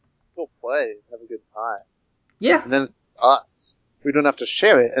play, have a good time. Yeah. And then it's us. We don't have to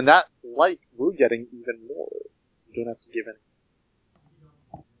share it, and that's like we're getting even more. We don't have to give anything.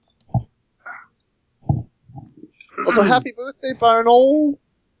 Also, happy birthday, Barnold!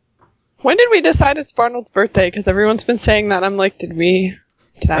 When did we decide it's Barnold's birthday? Because everyone's been saying that. I'm like, did I agree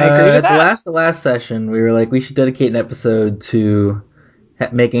to that? The last session, we were like, we should dedicate an episode to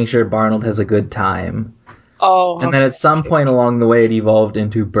making sure Barnold has a good time. Oh, and then at some point along the way, it evolved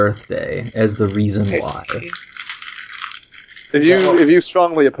into birthday as the reason why. If you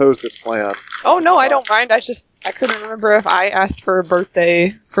strongly oppose this plan. Oh no, I don't mind. I couldn't remember if I asked for a birthday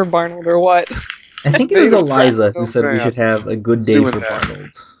for Barnold or what. I think it was Eliza who said we should have a good day for Barnold.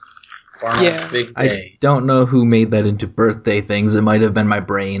 Yeah. Big day. I don't know who made that into birthday things. It might have been my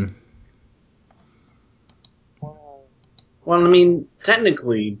brain. Well, I mean,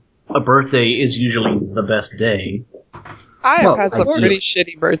 technically, a birthday is usually the best day. I've had some pretty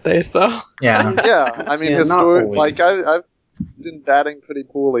shitty birthdays, though. Yeah. Yeah, I mean, I've been batting pretty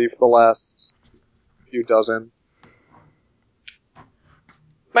poorly for the last few dozen.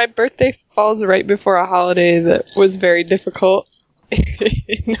 My birthday falls right before a holiday that was very difficult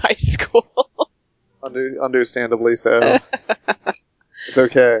in high school. Understandably so. It's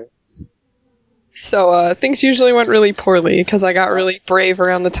okay. So, things usually went really poorly, because I got really brave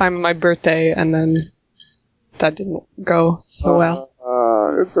around the time of my birthday, and then that didn't go so well.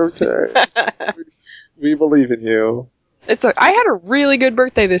 It's okay. we believe in you. I had a really good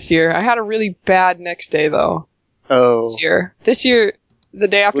birthday this year. I had a really bad next day, though. Oh. This year, the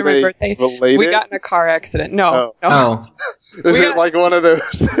day after my birthday, related? we got in a car accident. No. Is it like one of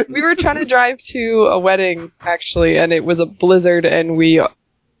those? We were trying to drive to a wedding, actually, and it was a blizzard, and we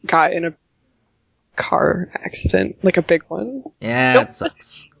got in a car accident, like a big one. Yeah, it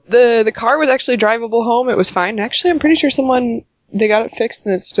sucks. The car was actually drivable home. It was fine. Actually, I'm pretty sure they got it fixed,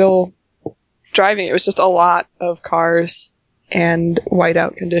 and it's still driving. It was just a lot of cars and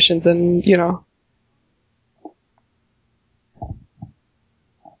whiteout conditions, and,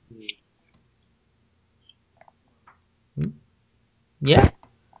 Yeah.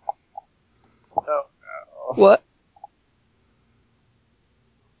 Oh, no. What?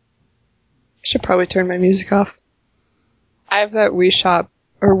 I should probably turn my music off. I have that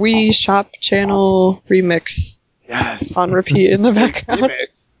Wii Shop channel remix on repeat in the background.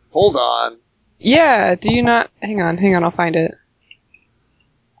 Remix? Hold on. Yeah, do you not? Hang on, I'll find it.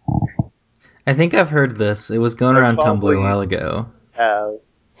 I think I've heard this. It was going around Tumblr a while ago.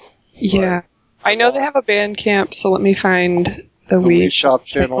 Yeah. I know they have a Bandcamp, so let me find the Wii Shop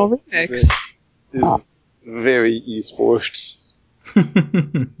channel remix. Is very esports.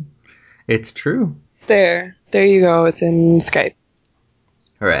 It's true. There you go. It's in Skype.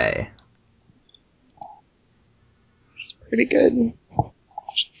 Hooray. It's pretty good.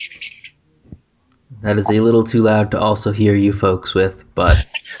 That is a little too loud to also hear you folks with, but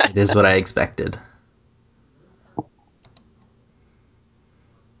it is what I expected.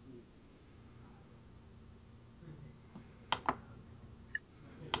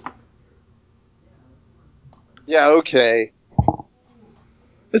 Yeah, okay.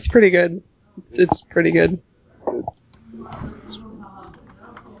 It's pretty good. It's pretty good.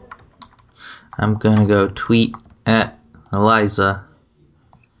 I'm gonna go tweet at Eliza.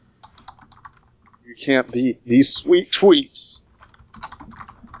 You can't beat these sweet tweets.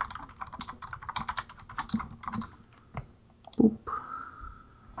 Boop.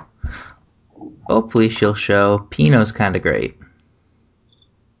 Hopefully she'll show Pinot's kinda great.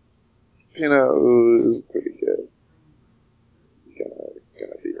 Pinot is pretty good.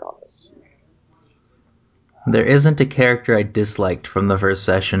 Gonna be honest. There isn't a character I disliked from the first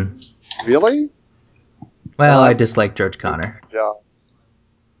session. Really? Well, I disliked George Connor. Yeah.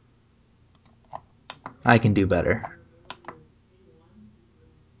 I can do better.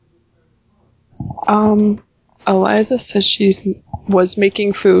 Eliza says was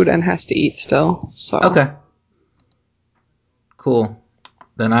making food and has to eat still, so. Okay. Cool.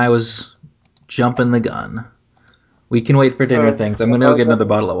 Then I was jumping the gun. We can wait for dinner things. I'm gonna go get another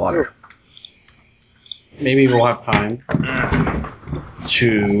bottle of water. Maybe we'll have time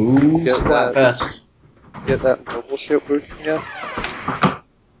to Splatfest. Get that mobile ship working yet?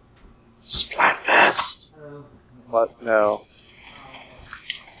 Splatfest. What? No.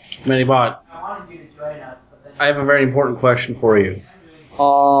 Manybot, I wanted you to join us, but then I have a very important question for you.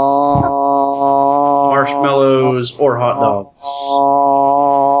 Marshmallows Marshmallows or hot dogs?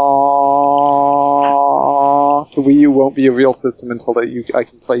 The Wii U won't be a real system until I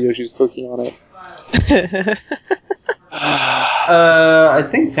can play Yoshi's Cookie on it. I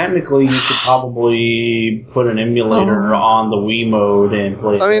think technically you could probably put an emulator on the Wii mode and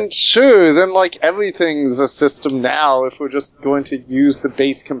play it. I mean, sure, then, like, everything's a system now if we're just going to use the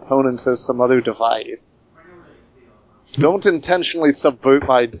base components as some other device. Don't intentionally subvert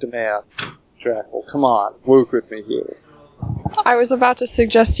my demands, Jackal. Come on, work with me here. I was about to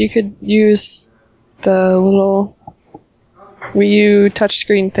suggest you could use the little Wii U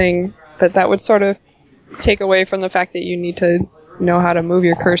touchscreen thing, but that would sort of take away from the fact that you need to know how to move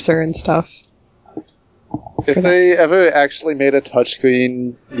your cursor and stuff. If they ever actually made a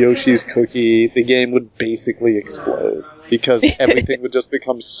touchscreen Yoshi's Cookie, the game would basically explode, because everything would just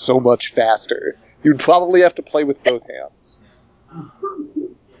become so much faster. You'd probably have to play with both hands.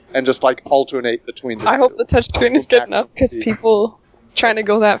 And just, like, alternate between the two. I hope the touchscreen is good enough, because people trying to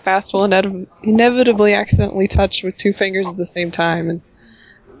go that fast will inevitably accidentally touch with two fingers at the same time, and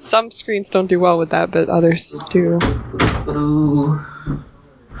some screens don't do well with that, but others do.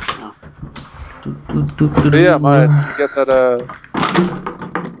 But yeah, Maya, did you get that,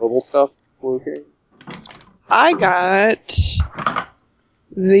 mobile stuff working? I got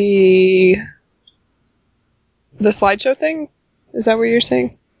the slideshow thing? Is that what you're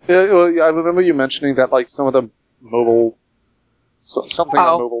saying? Yeah, well, I remember you mentioning that, like, some of the mobile... something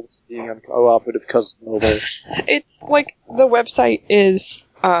on mobile is being uncooperative because mobile. It's like the website is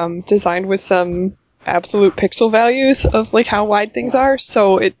designed with some absolute pixel values of like how wide things are,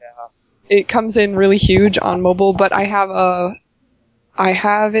 so it comes in really huge on mobile. But I have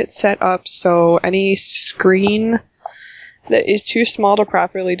it set up so any screen that is too small to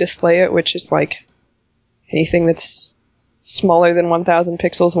properly display it, which is like anything that's smaller than 1,000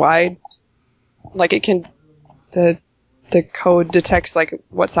 pixels wide, like it can the code detects like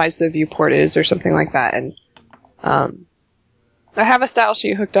what size the viewport is or something like that. And I have a style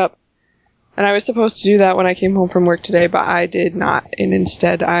sheet hooked up, and I was supposed to do that when I came home from work today, but I did not. And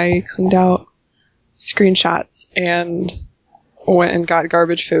instead, I cleaned out screenshots and went and got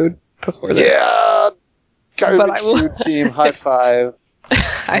garbage food before this. Yeah, garbage food team, high five.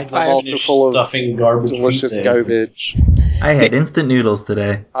 High five. I'm also full of stuffing garbage delicious pizza. garbage. I had instant noodles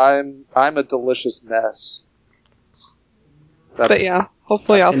today. I'm a delicious mess. But yeah,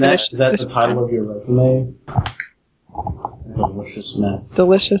 hopefully I'll finish. Is that the title of your resume? Delicious mess.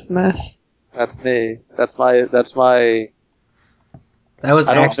 Delicious mess. That's me. That's my. That was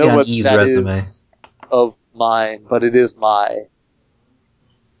I don't actually know on what Eve's that resume. is of mine, but it is my.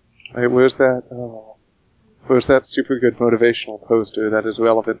 Wait, where's that? Oh, where's that super good motivational poster that is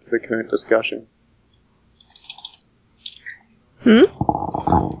relevant to the current discussion?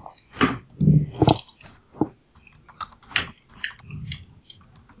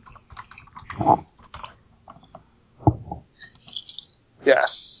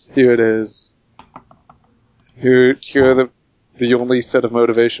 Yes, here it is. Here are the only set of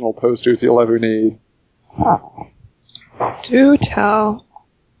motivational posters you'll ever need. Do tell.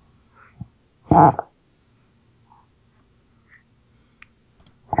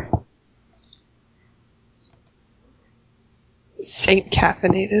 Saint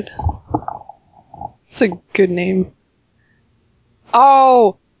Caffeinated. It's a good name.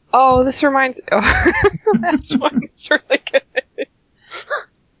 Oh, this reminds. That's one is really good.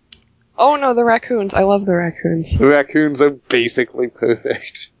 Oh no, the raccoons! I love the raccoons. The raccoons are basically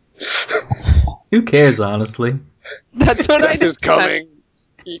perfect. Who cares, honestly? That's what I Death is just coming.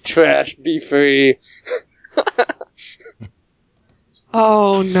 Eat trash. Be free.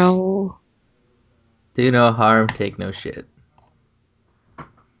 Oh no. Do no harm, take no shit.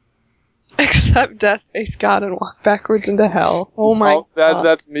 Accept death, face God, and walk backwards into hell. Oh my god.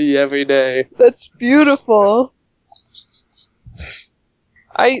 That's me every day. That's beautiful.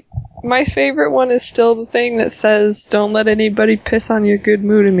 My favorite one is still the thing that says, "Don't let anybody piss on your good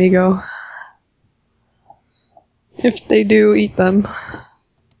mood, amigo. If they do, eat them."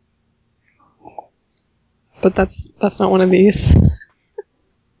 But that's not one of these.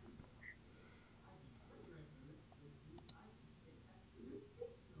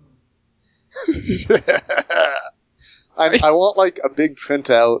 I want like a big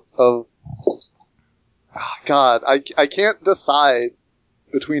printout of. Oh, God, I can't decide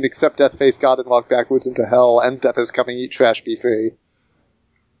between accept death, face God, and walk backwards into hell, and death is coming, eat trash, be free.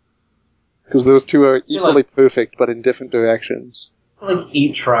 Because those two are equally perfect, but in different directions. I feel like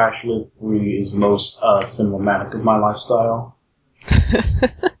eat trash, live free is the most cinematic of my lifestyle.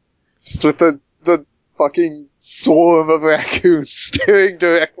 Just with the fucking swarm of raccoons staring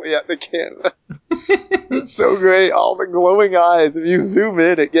directly at the camera. It's so great. All the glowing eyes. If you zoom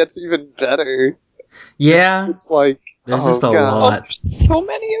in, it gets even better. Yeah. It's like... There's just a lot. There's so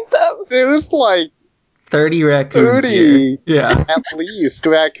many of them. There's like 30 raccoons 30! here. Yeah. At least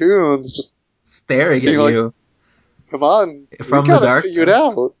raccoons just Staring at Being like, you. come on. From we the gotta figure it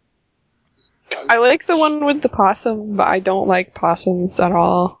darkness. out. I like the one with the possum, but I don't like possums at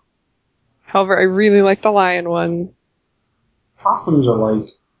all. However, I really like the lion one. Possums are like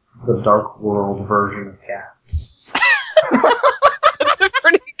the dark world version of cats. That's a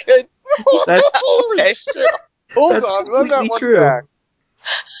pretty good. That's Holy okay. shit. Hold That's on, run that completely one true. back.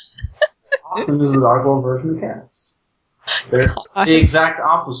 Possums is the dark world version of cats. They're the exact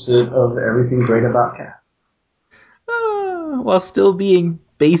opposite of everything great about cats. while still being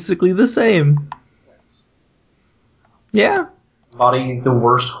basically the same. Yes. Yeah. Embody the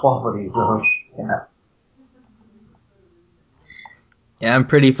worst qualities of a cat. Yeah, I'm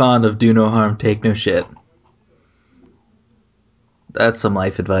pretty fond of do no harm, take no shit. That's some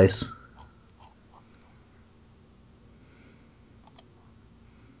life advice.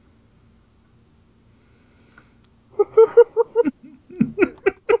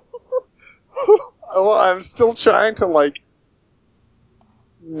 Oh, I'm still trying to, like,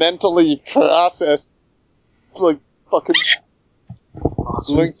 mentally process, like, fucking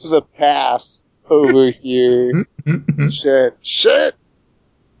Link to the Past over here. Shit!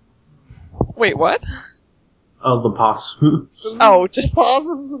 Wait, what? Oh, the possum. Oh, just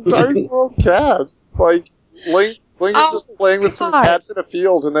Possums and Dark World cats. It's like, Link is just playing with some God. cats in a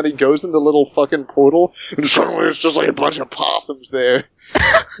field, and then he goes in the little fucking portal, and suddenly it's just like a bunch of possums there.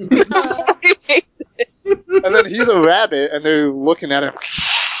 And then he's a rabbit, and they're looking at him,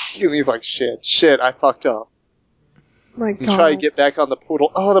 and he's like, shit, I fucked up. My And God. try to get back on the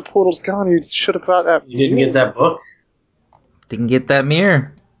portal. Oh, the portal's gone. You should have brought that. You didn't get that book? Didn't get that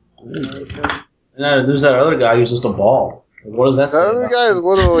mirror. No, there's that other guy who's just a ball. What does that The say? other guy is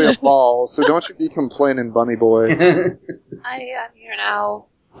literally a ball, so don't you be complaining, bunny boy. I am here now.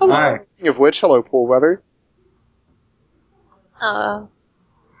 Alright. Speaking of which, hello, Pool Weather. Hello.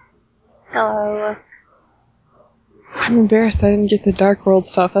 I'm embarrassed I didn't get the Dark World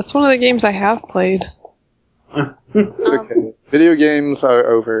stuff. That's one of the games I have played. Okay. Video games are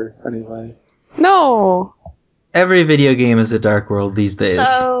over, anyway. No! Every video game is a dark world these days.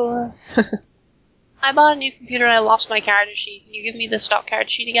 So, I bought a new computer and I lost my character sheet. Can you give me the stock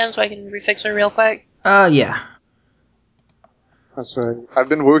character sheet again so I can refix it real quick? Yeah. That's right. I've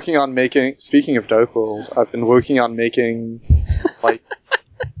been working on making, speaking of Dark World, I've been working on making, like,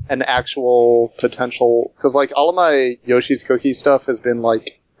 an actual potential, because, like, all of my Yoshi's Cookie stuff has been,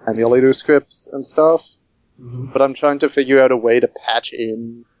 like, emulator scripts and stuff, but I'm trying to figure out a way to patch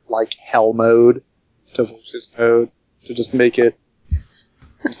in, like, hell mode to versus mode to just make it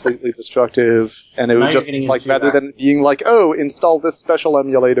completely destructive, and it Now would you're just, getting like, into rather that. than being like, oh, install this special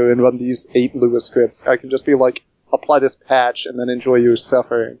emulator and run these 8 Lua scripts, I can just be like, apply this patch and then enjoy your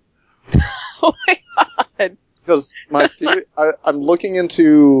suffering. Oh my God. Because my theory, I'm looking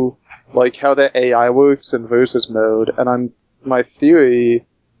into, like, how the AI works in versus mode, and my theory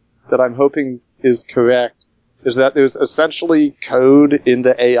that I'm hoping is correct is that there's essentially code in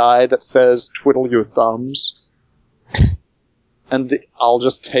the AI that says twiddle your thumbs, and I'll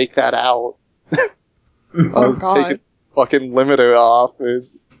just take that out. I'll just take its fucking limiter off. It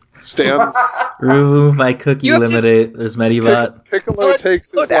stands. Remove my cookie You have to- limiter. There's Medibot. Piccolo Slow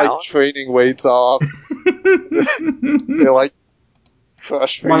takes his, down. like, training weights off. They, like,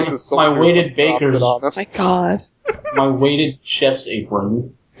 crush My- freezes my soldiers weighted and drops bakers. it on him. My God. My weighted chef's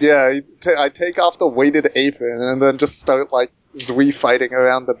apron. Yeah, I take off the weighted apron and then just start, like, Zui fighting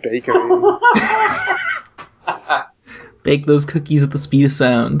around the bakery. Bake those cookies at the speed of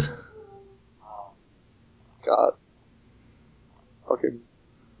sound. God. Okay.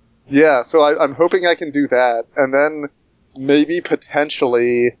 Yeah, so I'm hoping I can do that, and then maybe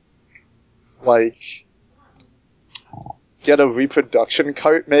potentially, like, get a reproduction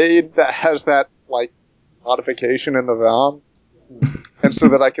cart made that has that, like, modification in the ROM. And so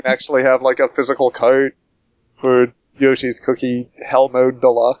that I can actually have, like, a physical cart for Yoshi's Cookie Hell Mode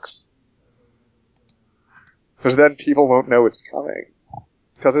Deluxe. Because then people won't know it's coming.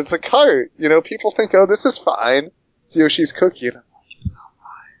 Because it's a cart, you know, people think, oh, this is fine. It's Yoshi's Cookie. And I'm like, it's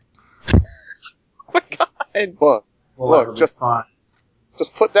not Oh my God. Look, Well, Look, that'll be just- fine.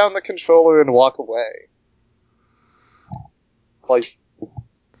 just put down the controller and walk away. Like,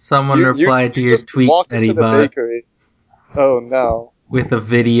 Someone you replied to your just tweet, walk into the Medibot, bakery. Oh no. with a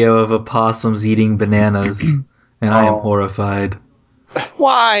video of opossums eating bananas, and I am Oh. horrified.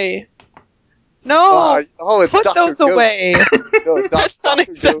 Why? No! It's Put Dr. those Goat. away! No, That's Dr. Goat.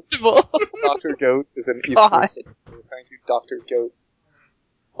 unacceptable. Dr. Goat is an East God. Coast. Thank you, Dr. Goat.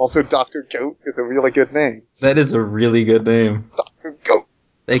 Also, Dr. Goat is a really good name. That is a really good name. Dr. Goat.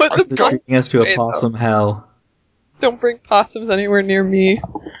 They Put keep the ghost taking us to away, a possum hell. Don't bring possums anywhere near me.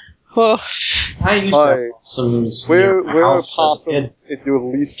 Oh. I used to have possums. Where near my are house as a kid. possums in your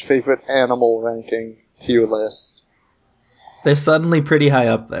least favorite animal ranking tier list? They're suddenly pretty high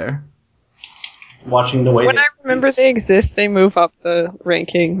up there. Watching the way When I remember they exist, they move up the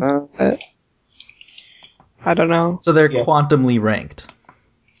ranking. But I don't know. So they're Yeah. quantumly ranked.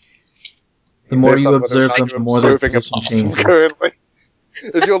 The more Based you on whether or observe not them, you're the more their observing a position possum changes. currently.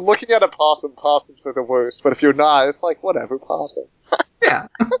 If you're looking at a possum, possums are the worst. But if you're not, it's like, whatever, possum. Yeah.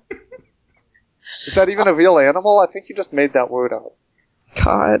 Is that even a real animal? I think you just made that word up.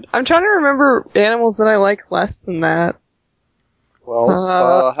 God. I'm trying to remember animals that I like less than that.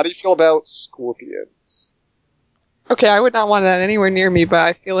 Well, how do you feel about scorpions? Okay, I would not want that anywhere near me, but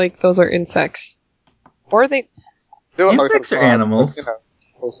I feel like those are insects. Or are they... They're Insects are hard to find, animals.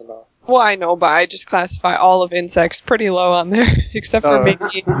 but, close enough. Well, I know, but I just classify all of insects pretty low on there, except for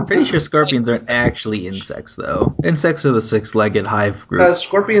maybe... I'm pretty sure scorpions aren't actually insects, though. Insects are the six-legged hive group.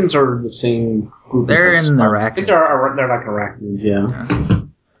 Scorpions are the same group. They're as in I arachnid. think they're like arachnids, yeah.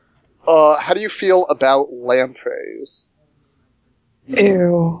 How do you feel about lampreys?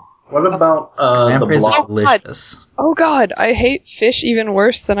 Ew. What about the Lampreys are blob? delicious. Oh god, I hate fish even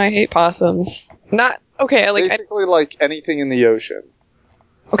worse than I hate possums. Not... Okay, Basically, like anything in the ocean.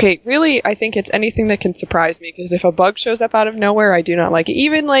 Okay, really, I think it's anything that can surprise me, because if a bug shows up out of nowhere, I do not like it.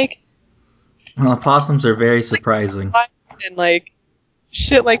 Even, like... Well, possums are very surprising. And, like,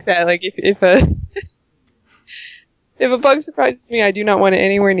 shit like that. Like, if a... if a bug surprises me, I do not want it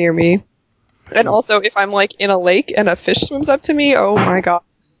anywhere near me. And also, if I'm, like, in a lake and a fish swims up to me, oh my god.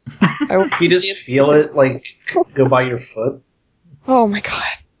 You just feel it, like, go by your foot. Oh my god.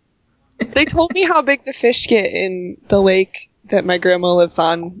 They told me how big the fish get in the lake that my grandma lives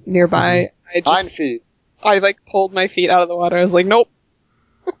on nearby. 9 feet. I, like, pulled my feet out of the water. I was like, nope.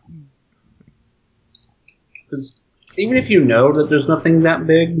 Because even if you know that there's nothing that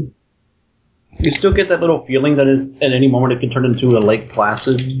big, you still get that little feeling that is at any moment it can turn into a Lake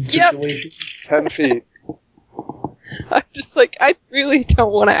Placid situation. 10 feet. I'm just like, I really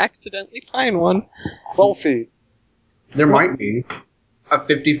don't want to accidentally find one. 12 feet. There might be a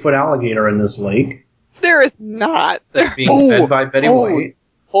 50-foot alligator in this lake There is not. that's being Oh, fed by Betty oh. White.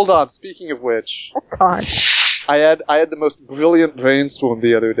 Hold on, speaking of which, God. I had the most brilliant brainstorm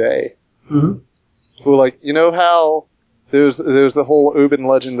the other day. Mm-hmm. Who, like, you know how there's the whole urban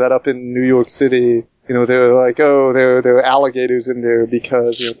legend that up in New York City, you know, they're like, oh, there are alligators in there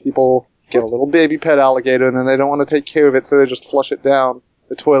because, you know, people get a little baby pet alligator and then they don't want to take care of it, so they just flush it down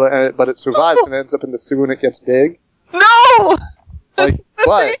the toilet, but it survives and ends up in the sewer and it gets big. No! Like,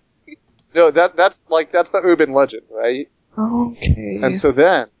 but no, that's the urban legend, right? Okay. And so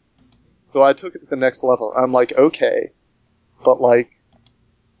I took it to the next level. I'm like, okay, but like,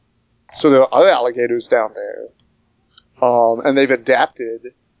 so there are other alligators down there, and they've adapted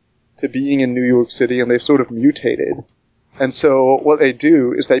to being in New York City, and they've sort of mutated. And so what they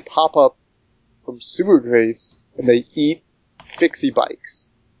do is they pop up from sewer grates and they eat fixie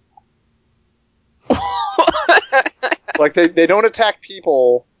bikes. Like they don't attack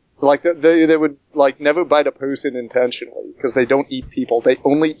people. Like they would like never bite a person intentionally because they don't eat people. They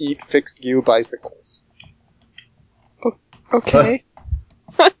only eat fixed gear bicycles. Okay.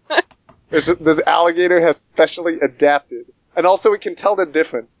 This alligator has specially adapted, and also it can tell the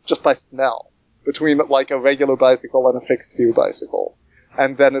difference just by smell between like a regular bicycle and a fixed gear bicycle.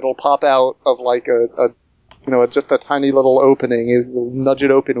 And then it'll pop out of like just a tiny little opening. It will nudge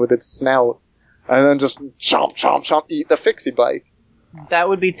it open with its snout, and then just chomp, chomp, chomp, eat the fixie bike. That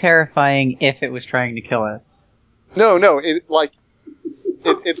would be terrifying if it was trying to kill us. No,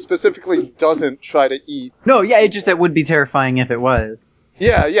 it specifically doesn't try to eat. No, yeah, it would be terrifying if it was.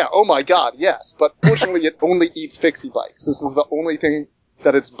 Yeah, oh my god, yes. But fortunately it only eats fixie bikes. This is the only thing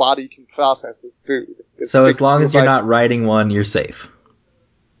that its body can process as food. So as long as you're not riding one, you're safe.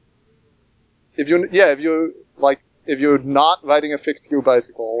 If you're not riding a fixed gear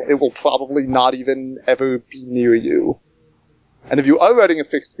bicycle, it will probably not even ever be near you. And if you are riding a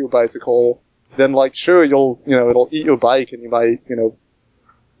fixed gear bicycle, then like sure it'll eat your bike and you might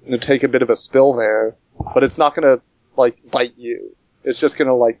take a bit of a spill there, but it's not gonna like bite you. It's just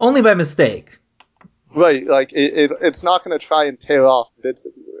gonna like Only by mistake. right, like it's not gonna try and tear off bits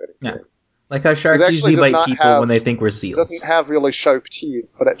of you or anything. Yeah. Like how sharks usually bite people when they think we're seals. It doesn't have really sharp teeth,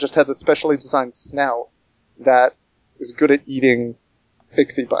 but it just has a specially designed snout that is good at eating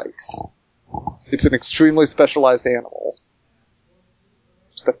fixie bikes. It's an extremely specialized animal.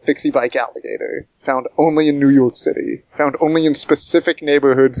 It's the fixie bike alligator, found only in New York City, found only in specific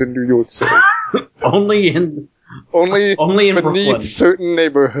neighborhoods in New York City. Only in Only Only in beneath Brooklyn. certain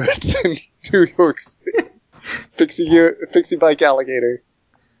neighborhoods in New York City. Pixie bike alligator.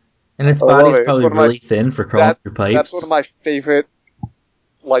 And its I love body's it. It's probably one of my- really thin for crawling through pipes. That's one of my favorite,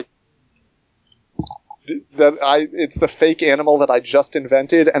 it's the fake animal that I just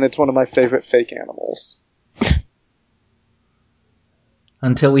invented, and it's one of my favorite fake animals.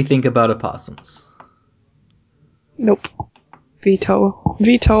 Until we think about opossums. Nope. Veto.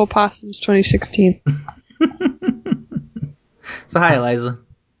 Veto opossums 2016. So hi, Eliza.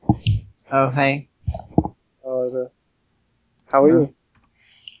 Oh, hey. How are you?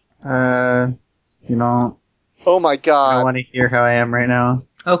 You know, Oh my I god. want to hear how I am right now.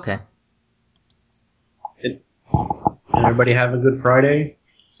 Okay. Did everybody have a good Friday?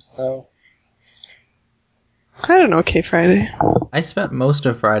 Oh. I had an okay Friday. I spent most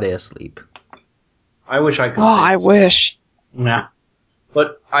of Friday asleep. I wish I could. Oh, say I the wish. same. Yeah.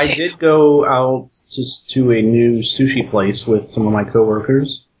 But I did go out to a new sushi place with some of my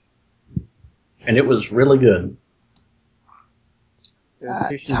coworkers, and it was really good.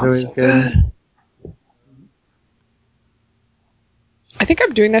 That Sushi's sounds always so good. good. I think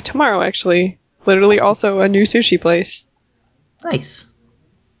I'm doing that tomorrow, actually. Literally also a new sushi place. Nice.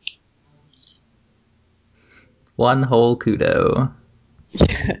 One whole kudo.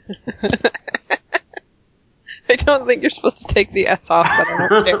 I don't think you're supposed to take the S off, but I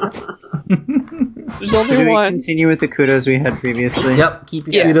don't care. There's So only do we one. continue with the kudos we had previously? Yep, keep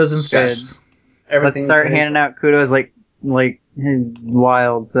your Yes. kudos and stress. Let's Everything start is- handing out kudos like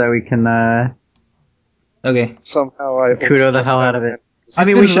wild so that we can Okay. Somehow I kudo the hell out of it. I I've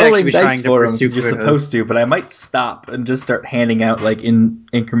mean, been we should actually rolling be dice trying to for 'em pursue 'cause you're kudos. supposed to, but I might stop and just start handing out like in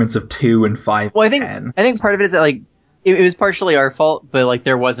increments of 2 and 5. Well, I and 10. think part of it is that like it was partially our fault, but like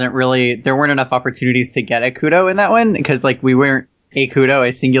there weren't enough opportunities to get a kudo in that one because like we weren't a kudo,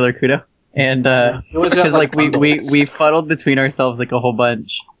 a singular kudo, and You always got, because like we bundles. fuddled between ourselves like a whole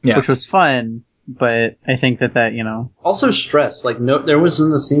bunch, Yeah. which was fun. But I think that you know. Also stress. Like no, there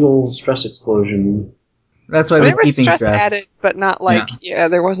wasn't a single stress explosion. That's why There we're was keeping stress added, but not like, yeah,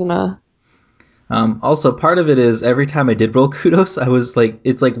 there wasn't a... Also, part of it is every time I did roll kudos, I was like,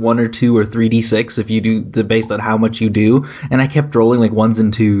 it's like 1 or 2 or 3d6 if you do based on how much you do, and I kept rolling like 1s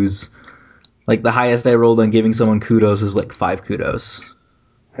and 2s. Like the highest I rolled on giving someone kudos was like 5 kudos.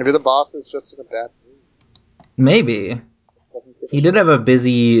 Maybe the boss is just in a bad mood. Maybe. Just doesn't give a He did have a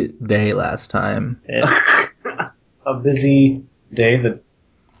busy day last time. A busy day that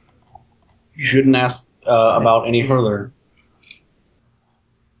you shouldn't ask about any further.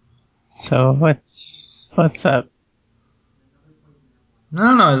 So what's up? I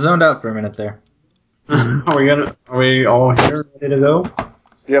don't know, I zoned out for a minute there. Are we all here, ready to go?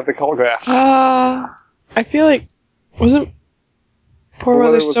 You have the holograph. I feel like... Wasn't Poor Poor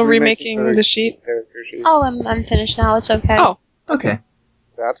Weather was still remaking remaking the sheet? Character sheet. Oh, I'm finished now. It's okay. Oh. Okay.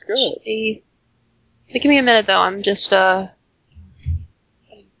 That's good. Give me a minute though. I'm just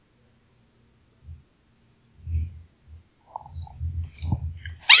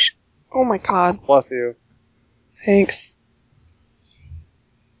Oh my god. Bless you. Thanks.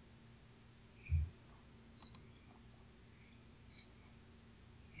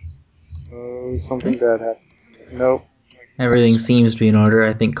 Oh, something bad happened. Nope. Everything seems to be in order.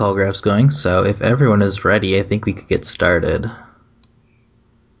 I think Callgraph's going, so if everyone is ready, I think we could get started.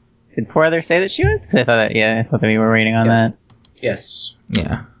 Did Poor Other say that she was? 'Cause I thought that we were waiting on that. Yes.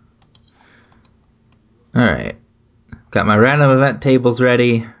 Yeah. Alright. Got my random event tables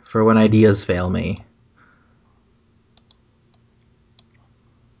ready for when ideas fail me.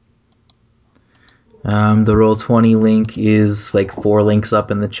 The Roll20 link is like 4 links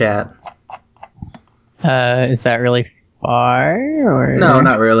up in the chat. Is that really far? Or No,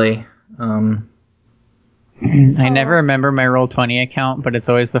 not really. I never remember my Roll20 account, but it's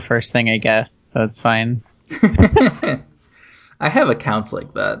always the first thing I guess, so it's fine. I have accounts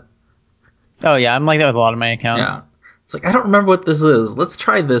like that. Oh yeah, I'm like that with a lot of my accounts. It's like, I don't remember what this is. Let's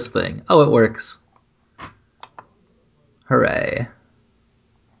try this thing. Oh, it works. Hooray.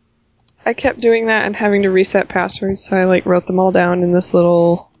 I kept doing that and having to reset passwords, so I like wrote them all down in this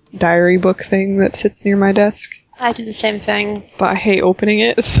little diary book thing that sits near my desk. I do the same thing. But I hate opening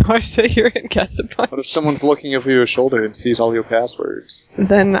it, so I sit here and guess a bunch. What if someone's looking over your shoulder and sees all your passwords?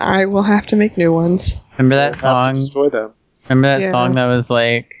 Then I will have to make new ones. Remember that You'll have song? to destroy them. Remember that Yeah. song that was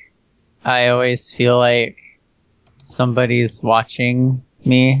like, I always feel like somebody's watching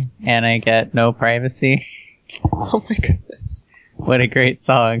me and I get no privacy. Oh my goodness. What a great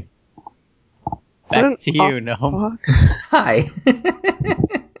song. What an Back to you, awful Gnome. song. Hi.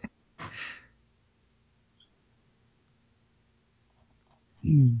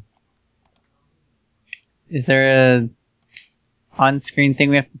 Is there a on-screen thing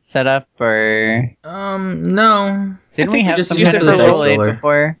we have to set up, or No. didn't we think we have just some used kind it of for the visual dice aid roller.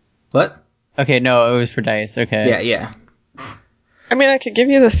 before? What? Okay, no, it was for dice. Okay. Yeah. I mean, I could give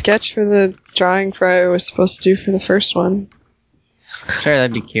you the sketch for the drawing for what I was supposed to do for the first one. Sure,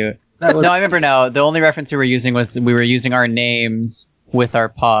 that'd be cute. That would, No, I remember now. The only reference we were using was we were using our names with our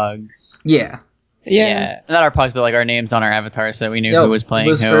pogs. yeah. Yeah. Not our pogs, but like our names on our avatar, so that we knew Yep, who was playing it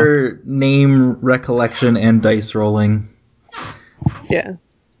was who. for name recollection and dice rolling. Yeah.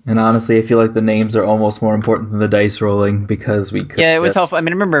 And honestly, I feel like the names are almost more important than the dice rolling because we could. Yeah, it was just- helpful. I mean,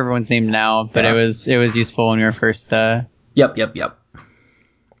 I remember everyone's name now, but Yeah. it was useful when we were first. Yep.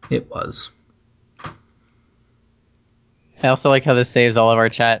 It was. I also like how this saves all of our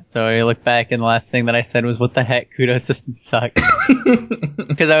chat. So I look back, and the last thing that I said was, "What the heck? Kudos system sucks."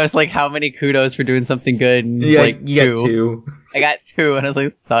 Because I was like, "How many kudos for doing something good?" And it's Yeah, like you got two. I got 2, and I was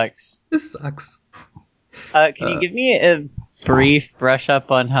like, "Sucks." This sucks. Can you give me a brief brush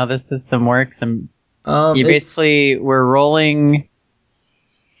up on how this system works? You It's- basically we're rolling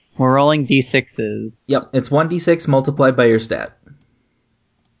d6s. Yep, it's 1d6 multiplied by your stat.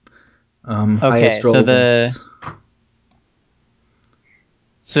 Okay, Highest roll so wins.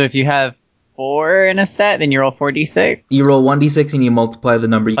 So if you have 4 in a stat, then you roll 4d6. You roll 1d6 and you multiply the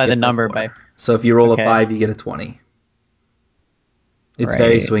number you By get the number 4. by- So if you roll Okay. a 5, you get a 20. It's Right.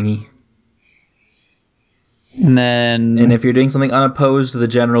 very swingy. And then And if you're doing something unopposed, the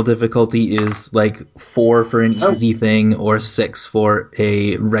general difficulty is like 4 for an easy thing, or 6 for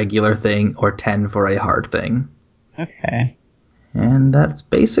a regular thing, or 10 for a hard thing. okay. And that's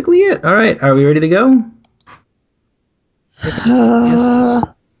basically it. All right, are we ready to go?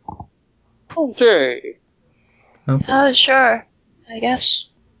 Okay. Sure. I guess.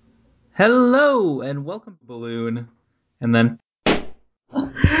 Hello and welcome to Balloon. And then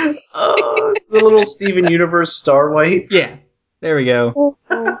The little Steven Universe Starlight. yeah, there we go.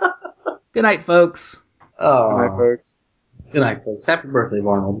 Good night, folks. Oh, Good night, folks. Good night, folks. Happy birthday,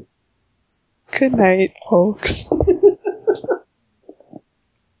 Arnold. Good night, folks.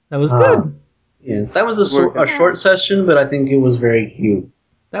 That was good. Yeah, that was a short session, but I think it was very cute.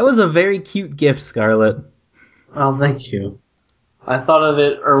 That was a very cute gift, Scarlett. Oh, thank you. I thought of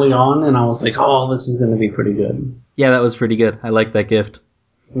it early on, and I was like, "Oh, this is going to be pretty good." Yeah, that was pretty good. I like that gift.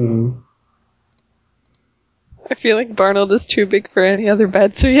 Mm-hmm. I feel like Barnold is too big for any other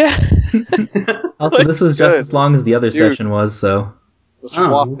bed, so yeah. Also, this was just Good. as long as the other Cute. session was, so Just Oh.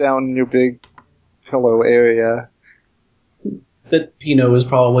 walk down your big pillow area. That Pino is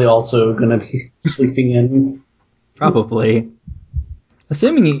probably also going to be sleeping in. probably.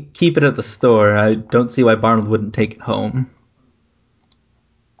 Assuming you keep it at the store, I don't see why Barnold wouldn't take it home.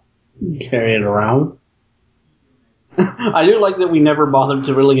 Carry it around. I do like that we never bothered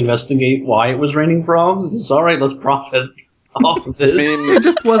to really investigate why it was raining frogs. It's alright, let's profit off of this. I mean, It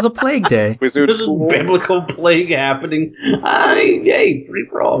just was a plague day. Wizard There's a School, biblical plague happening. Yay, free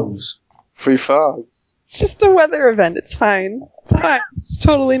frogs. free frogs. It's just a weather event. It's fine. It's fine. It's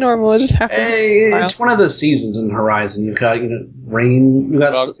totally normal. It just happens. Hey, once in a it's one of the seasons in Horizon. You've got rain. You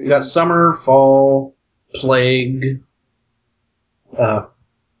Frog got summer, fall, plague,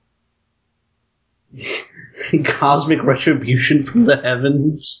 cosmic retribution from the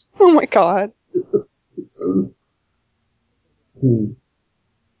heavens. while. Oh my god. This is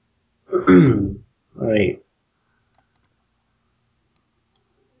right.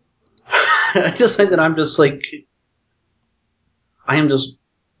 I just think that I'm just like I am just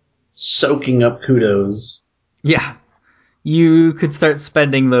soaking up kudos. Yeah. You could start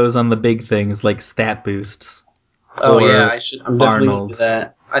spending those on the big things like stat boosts. Oh Or yeah, I should. I'm definitely gonna Arnold. do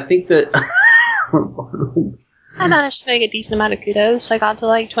that. I think that. I managed to make a decent amount of kudos. I got to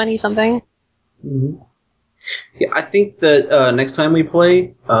like 20 something. Mhm. Yeah, I think that next time we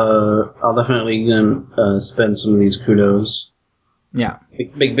play, I'll definitely gonna spend some of these kudos. Yeah.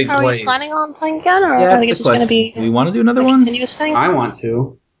 Big Are plays. we planning on playing again, or Yeah, I that's think the it's just going to question. be Do we want to do another a one? continuous thing? I want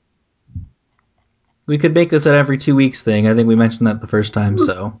to. We could make this an every 2 weeks thing. I think we mentioned that the first time,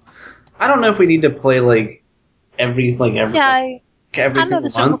 so. I don't know if we need to play every Yeah, I every don't know. single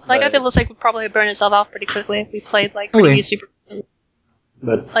This month. would, I but, feel this would probably burn itself off pretty quickly if we played Okay. pretty super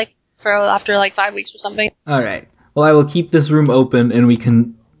but for after 5 weeks or something. Alright. Well, I will keep this room open and we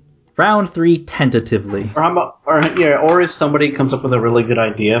can. Round 3 tentatively. or how about or if somebody comes up with a really good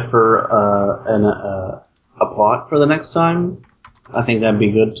idea for a plot for the next time, I think that'd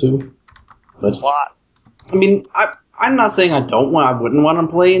be good too. But Plot. I mean, I'm not saying I wouldn't want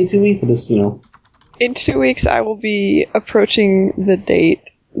to play in 2 weeks. I just In 2 weeks, I will be approaching the date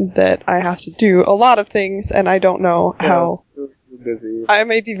that I have to do a lot of things, and I don't know how. You're busy. I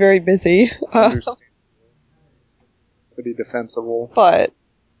may be very busy. Understand. pretty defensible. but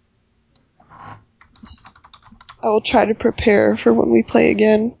I will try to prepare for when we play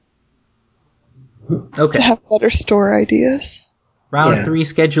again Okay. to have better store ideas. Round Yeah. 3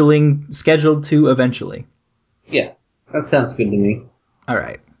 scheduled to eventually. Yeah, that sounds good to me. All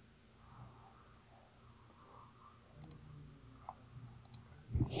right.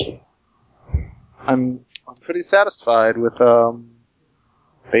 I'm pretty satisfied with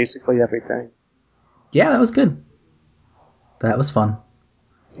basically everything. Yeah, that was good. That was fun.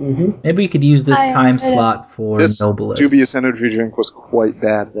 Mm-hmm. Maybe we could use this I time enjoyed it. slot for This Nobilis. dubious energy drink was quite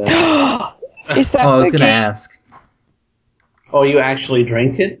bad though. Is that Oh, I was the going to game? ask. Oh, you actually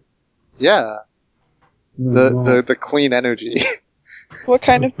drank it? Yeah, the clean energy. What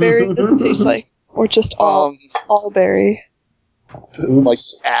kind of berry does it taste like? Or just all berry? Like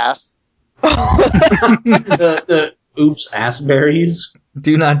ass. the oops ass berries.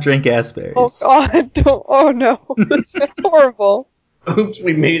 Do not drink assberries. Oh god, don't, oh no. That's horrible. Oops,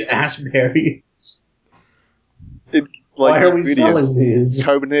 we made ass berries. Like Why are we selling ingredients, these?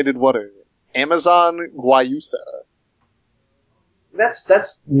 carbonated water, Amazon guayusa.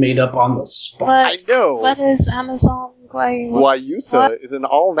 That's made up on the spot. I know. What is Amazon Guayusa? Guayusa is an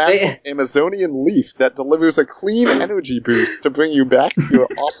all-natural Amazonian leaf that delivers a clean energy boost to bring you back to your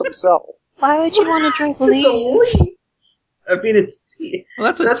awesome self. Why would you want to drink It's a leaves? leaf. I mean, it's tea. Well,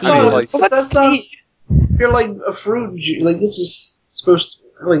 that's what That's tea not like- is. Well, that's not. You're like a fruit. Like this is supposed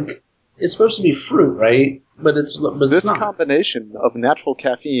it's supposed to be fruit, right? But it's This not. combination of natural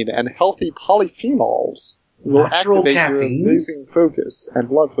caffeine and healthy polyphenols will Natural activate your caffeine? amazing focus and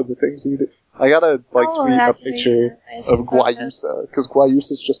love for the things you do. I gotta Oh, tweet a actually, picture it's of focus. guayusa because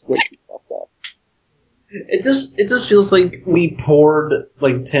guayusa is just way too fucked up. It just feels like we poured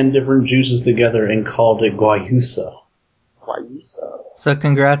like 10 different juices together and called it guayusa. Guayusa. So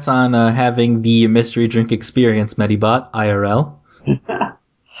congrats on having the mystery drink experience, Medibot, IRL.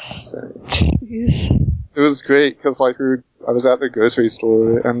 So, Jeez. it was great because I was at the grocery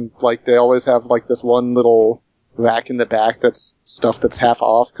store and like they always have like this one little rack in the back that's stuff that's half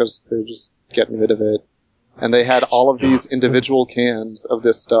off because they're just getting rid of it. And they had all of these individual cans of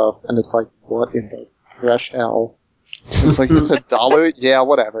this stuff, and it's like, what in the fresh hell? It's like, it's $1? Yeah,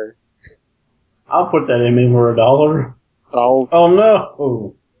 whatever. I'll put that in me for $1. Oh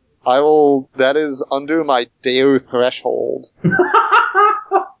no! that is under my Deo threshold.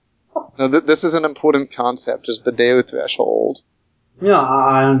 No, this is an important concept, is the Deo threshold. Yeah,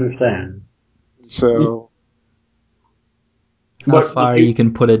 I understand. So, How But far you- you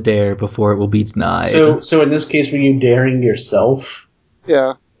can put a dare before it will be denied. So in this case, were you daring yourself?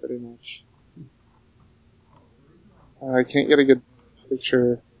 yeah, pretty much. I can't get a good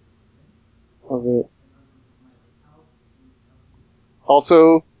picture of it.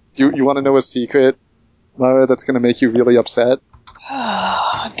 Also, you want to know a secret, Mara, that's going to make you really upset?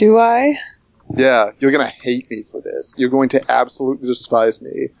 Do I? Yeah, you're going to hate me for this. You're going to absolutely despise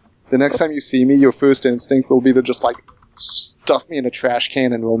me. The next time you see me, your first instinct will be to just, like, stuff me in a trash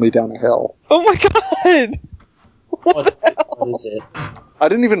can and roll me down a hill. Oh my god! What is it? I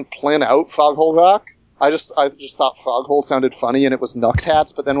didn't even plan out Foghole Rock. I just thought Foghole sounded funny and it was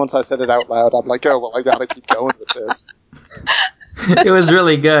Nucktats, but then once I said it out loud, I'm like, oh, well, I gotta keep going with this. It was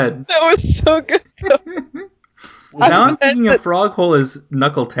really good. That was so good. Now I'm thinking of Froghole as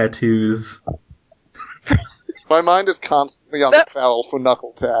knuckle tattoos. My mind is constantly on the prowl for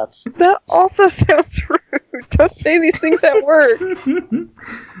knuckle tats. That also sounds rude. Don't say these things at work.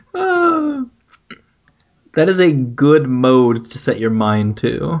 Ah. That is a good mode to set your mind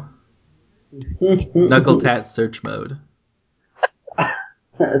to. Knuckle tat search mode.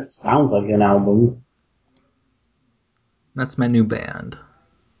 It sounds like an album. That's my new band.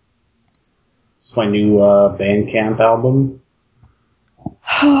 It's my new Bandcamp album.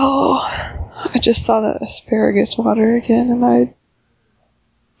 Oh, I just saw that asparagus water again, and I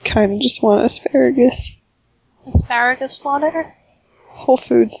kind of just want asparagus. Asparagus water? Whole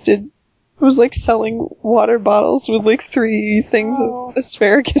Foods it was like selling water bottles with like 3 things Oh. of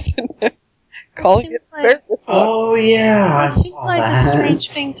asparagus in it. Calling it seems like- asparagus water. Oh yeah, I It seems saw like that. a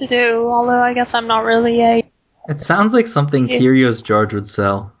strange thing to do, although I guess I'm not really a It sounds like something Yeah. Curios George would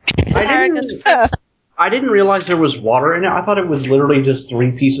sell. asparagus Yeah. person. I didn't realize there was water in it. I thought it was literally just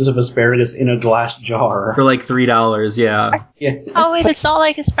 3 pieces of asparagus in a glass jar. For like $3, yeah. Yeah. Oh wait, it's not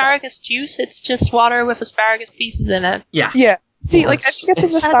like asparagus juice, it's just water with asparagus pieces in it. Yeah. Yeah. See, like I Yes. think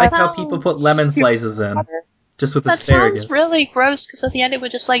it's That a Like side how people put lemon slices in. Just with That asparagus. sounds really gross, because at the end it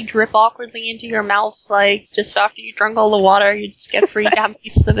would just like drip awkwardly into your mouth, like just after you drunk all the water, you just get 3 damn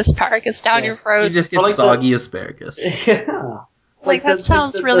pieces of asparagus down Yeah. your You throat. just get Or like soggy asparagus. Yeah. Like, that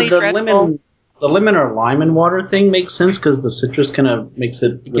sounds really the dreadful. lemon, The lemon or lime and water thing makes sense because the citrus kind of makes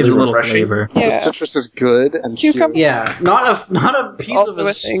it really Gives a little refreshing. flavor. The Yeah. citrus is good and Cucumber- pure. Yeah, not a piece of also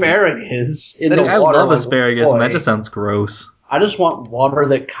a thing. asparagus in Like, the I water. love like, asparagus, and boy. that just sounds gross. I just want water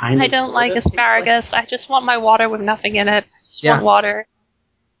that kind of. I don't like asparagus. I just want my water with nothing in it. I just Yeah. want water.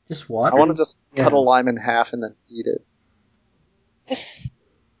 Just water. I want to just Yeah. cut a lime in half and then eat it.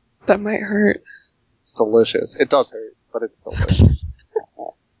 That might hurt. It's delicious. It does hurt, but it's delicious.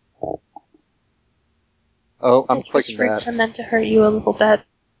 Oh, I'm Citrus clicking fruits that. are meant to hurt you a little bit.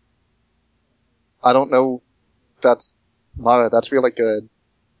 I don't know. That's Mara. That's really good.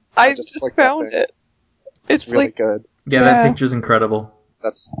 I just just clicked that found thing. it. It's Really like good. Yeah, that Yeah. picture's incredible.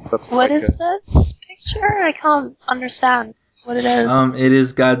 That's What quite is good. this picture? I can't understand what it is. It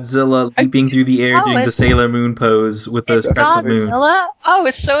is Godzilla leaping through the air Oh, doing the it's- Sailor Moon pose with the It's crescent moon. Godzilla? Oh,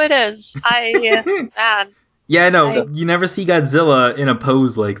 it's so it is. Man, Yeah, I know. I- You never see Godzilla in a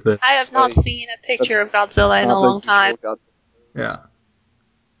pose like this. I have not seen a picture of Godzilla in a Not long the time. usual Godzilla Yeah.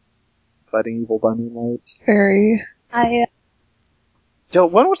 fighting evil by moonlight. very. Yo,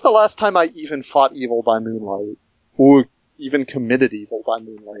 when was the last time I even fought evil by moonlight? Or even committed evil by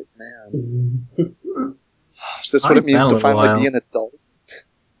moonlight? Man. Is this what it It's means been a to little finally while. be an adult?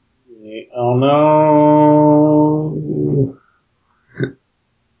 Oh no!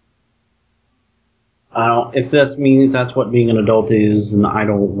 I don't. If that means that's what being an adult is, then I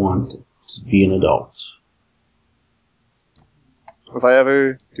don't want to be an adult. If I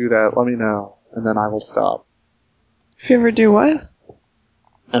ever do that, let me know, and then I will stop. If you ever do what?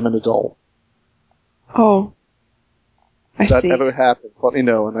 I'm an adult. Oh. I If that see. ever happens, let me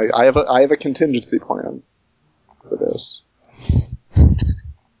know, and I have a contingency plan for this.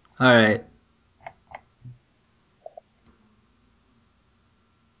 Alright.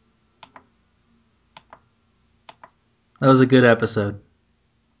 That was a good episode.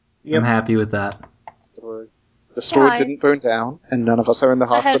 Yep. I'm happy with that. The store Yeah, didn't burn down, and none of us are in the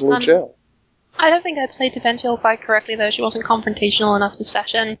I had hospital or fun. jail. I don't think I played Deventiel quite correctly though. She wasn't confrontational enough this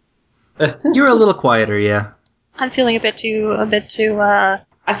session. You were a little quieter, yeah. I'm feeling a bit too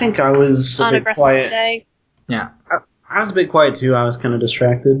I think I was a bit unaggressive quiet. today. Yeah. I was a bit quiet too. I was kind of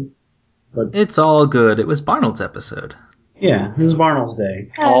distracted. It's all good. It was Barnold's episode. Yeah, this is Barnell's day.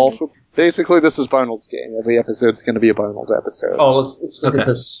 Basically, this is Barnold's game. Every episode's going to be a Barnold episode. Oh, let's look Okay. at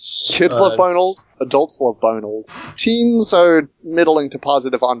this. Kids love Barnold, adults love Barnold. Teens are middling to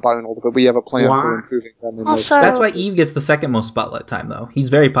positive on Barnold, but we have a plan Wow. for improving them. In Also, That's why Eve gets the second most spotlight time, though. He's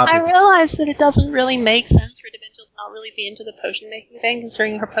very I popular. realize that it doesn't really make sense for Deventiel to not really be into the potion making thing,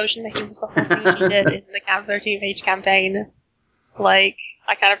 considering her potion making was the whole thing she did in the Camp 13 campaign. Like,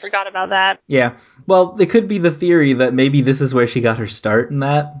 I kind of forgot about that. Yeah. Well, it could be the theory that maybe this is where she got her start in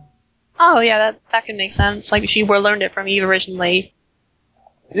that. Oh yeah, that could make sense. Like she learned it from Eve originally.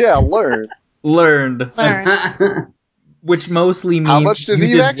 Yeah, learn. Learned. Learn. Which mostly means How much does you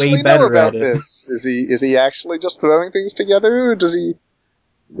he did actually way know better about at it. this? Is he actually just throwing things together, or does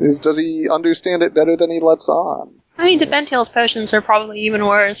he understand it better than he lets on? I mean, Deventiel's potions are probably even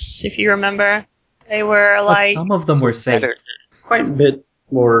worse, if you remember. They were Well, like some of them were safe. Better. Quite a bit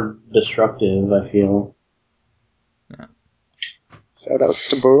more destructive, I feel. Shoutouts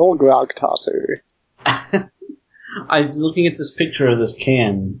to Burl Grog Tosser. I'm looking at this picture of this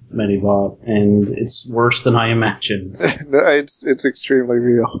can Medibot, and it's worse than I imagined. No, it's extremely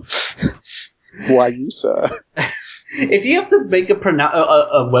real. Why you, sir? If you have to make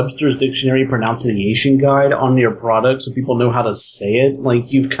a Webster's Dictionary pronunciation guide on your product so people know how to say it, like,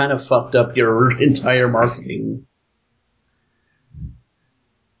 you've kind of fucked up your entire marketing.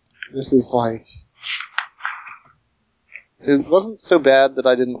 This is like... It wasn't so bad that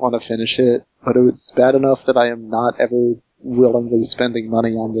I didn't want to finish it, but it was bad enough that I am not ever willingly spending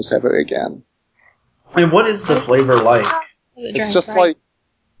money on this ever again. I mean, what is the flavor like? It's just like...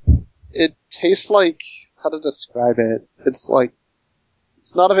 It tastes like... How to describe it? It's like...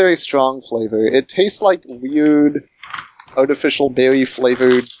 It's not a very strong flavor. It tastes like weird, artificial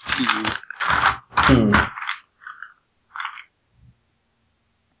berry-flavored tea.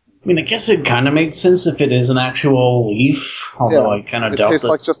 I mean, I guess it kind of makes sense if it is an actual leaf, although I kind of It doubt tastes that.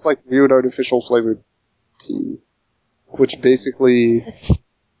 like just like weird artificial flavored tea, which basically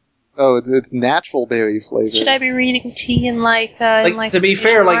it's natural berry flavor. Should I be reading tea in to be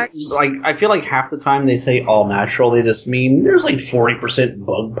fair, like I feel like half the time they say all natural, they just mean there's like 40%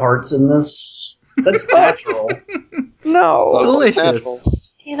 bug parts in this. That's natural. No. It's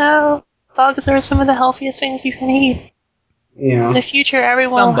Delicious. natural. Bugs are some of the healthiest things you can eat. Yeah. In the future,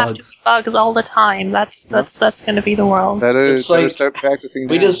 everyone Some will have to bugs. eat bugs all the time. That's going to be the world. Better It's like- start practicing.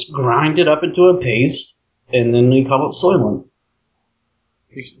 We now. just grind it up into a paste, and then we call it Soylent.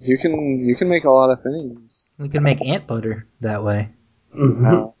 You can make a lot of things. We can make ant butter that way.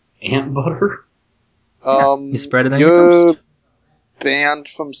 Mhm. Ant butter? You spread it on your You're toast. banned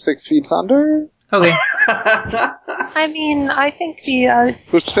from 6 Feet Under? Okay. I mean, I think the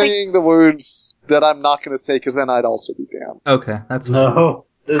Who's saying the words that I'm not going to say because then I'd also be banned. Okay, that's fine. No.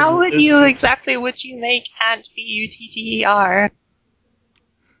 how would you exactly would you make ant butter?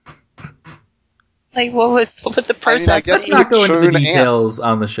 Like, what would the process I guess Let's be? you not go into the churn details ants.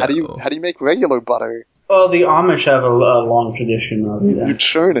 on the show. How do you make regular butter? Well, the Amish have a long tradition of that. You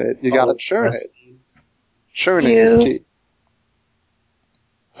churn it. You gotta churn it. recipes. Churning is Ew. key.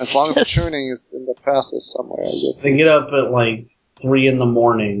 As long as the Yes. churning is in the process somewhere, I guess. They get up at like 3 in the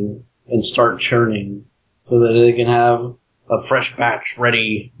morning and start churning so that they can have a fresh batch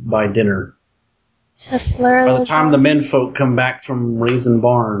ready by dinner. Just learn By the time the menfolk come back from raising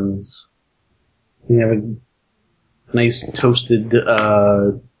barns, you have a nice toasted,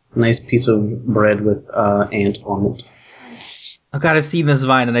 nice piece of bread with ant on it. Oh god, I've seen this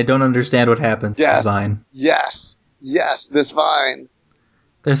vine and I don't understand what happens to Yes. this vine. Yes, this vine.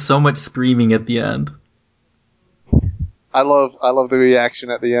 There's so much screaming at the end. I love the reaction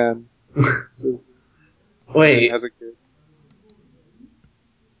at the end. So, Wait, as a kid.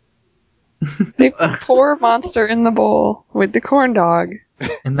 They pour Monster in the bowl with the corn dog, And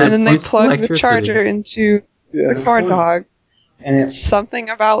that and then they boosts plug the electricity. charger into the Yeah. corn dog. and it's Something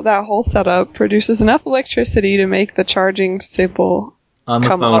about that whole setup produces enough electricity to make the charging symbol on the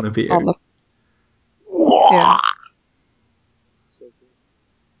come phone up appear. on the. Yeah. So good.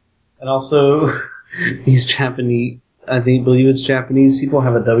 and also these Japanese, believe it's Japanese people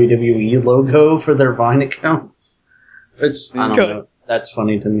have a WWE logo for their Vine accounts. I don't Good. know. That's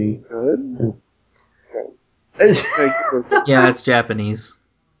funny to me. Good. Yeah, it's Japanese.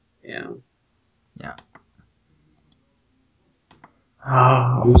 Yeah. Yeah.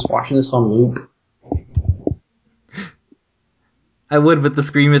 I'm just watching this on loop. I would, but the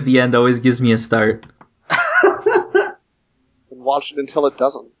scream at the end always gives me a start. And watch it until it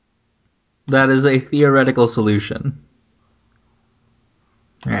doesn't. That is a theoretical solution.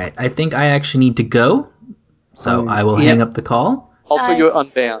 Alright, I think I actually need to go, so I will hang up the call. Also, Bye. you're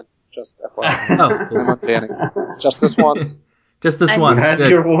unbanned. Just FYI. Oh, cool. I'm unbanning. Just this once. Just this I once. You had Good.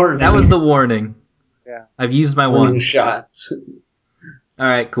 your warning. That was the warning. Yeah. I've used my warning one. shot.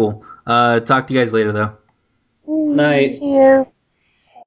 Alright, cool. Talk to you guys later, though. Night. See you.